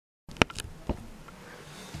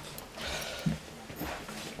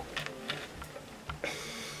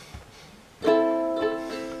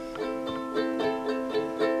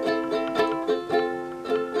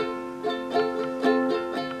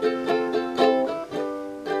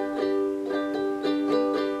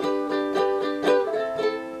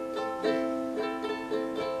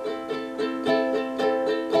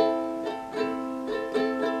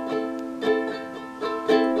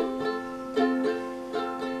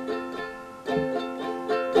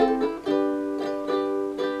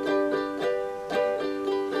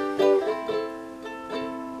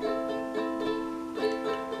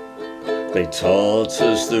They taught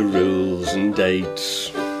us the rules and dates.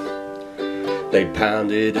 They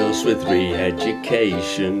pounded us with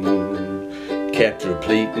re-education, kept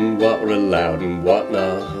repeating what we're allowed and what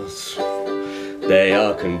not. They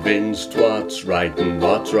are convinced what's right and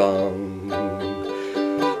what's wrong.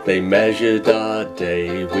 They measured our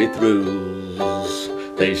day with rules.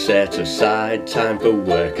 They set aside time for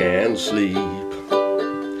work and sleep.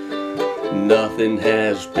 Nothing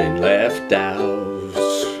has been left out,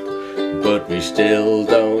 but we still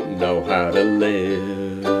don't know how to live.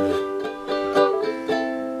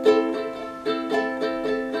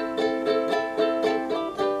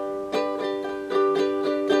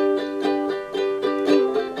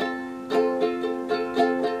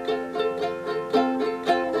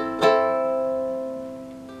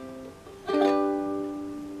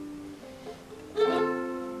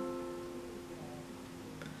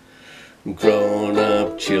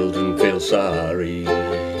 Grown-up children feel sorry,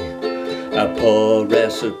 a poor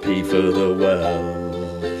recipe for the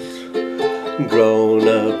world.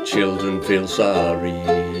 Grown-up children feel sorry,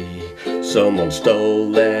 someone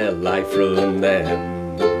stole their life from them.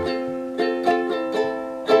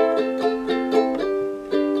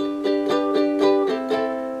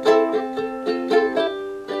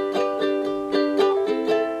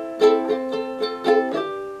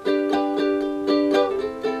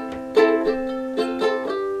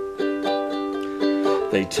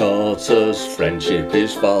 They taught us friendship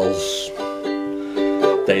is false.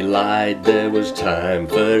 They lied there was time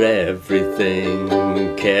for everything,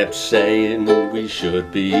 kept saying we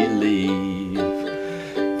should believe.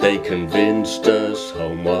 They convinced us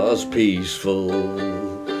home was peaceful.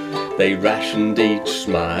 They rationed each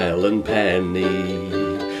smile and penny.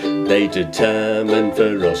 They determined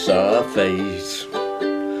for us our fate.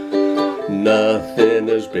 Nothing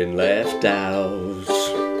has been left out,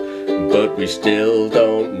 but we still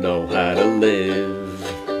don't know how to live.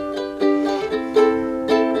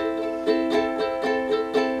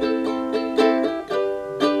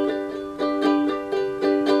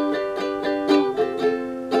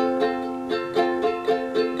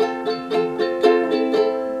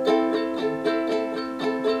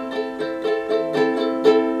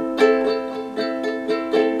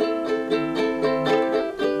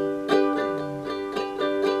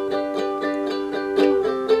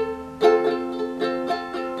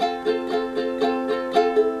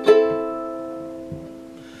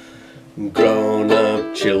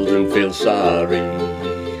 Grown-up children feel sorry,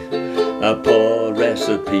 a poor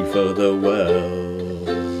recipe for the world.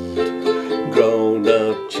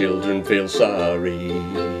 Grown-up children feel sorry,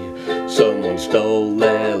 someone stole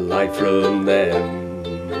their life from them.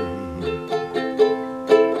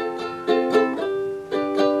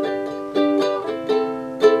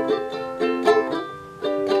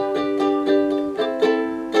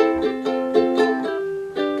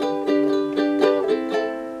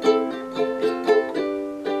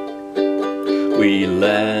 We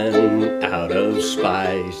learn out of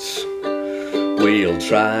spite. We'll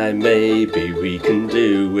try, maybe we can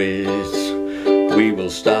do it. We will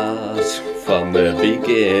start from the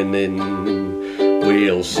beginning.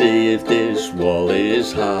 We'll see if this wall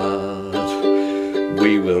is hard.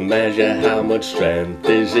 We will measure how much strength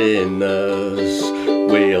is in us.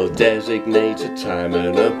 We'll designate a time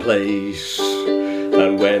and a place.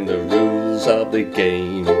 And when the rules of the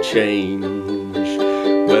game change,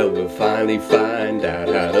 well, we'll finally find out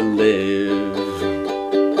how to live.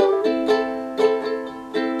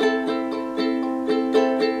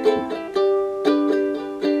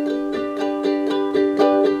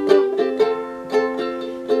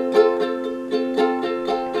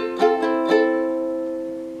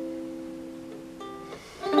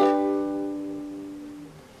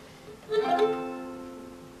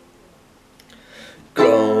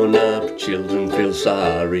 Grown-up children feel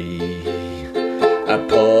sorry, a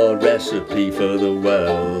poor recipe for the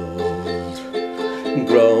world.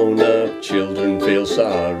 Grown-up children feel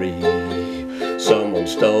sorry, someone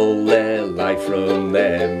stole their life from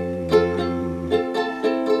them.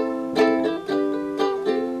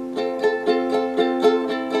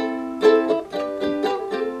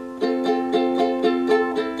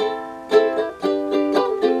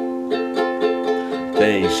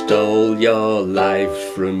 They stole your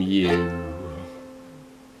life from you.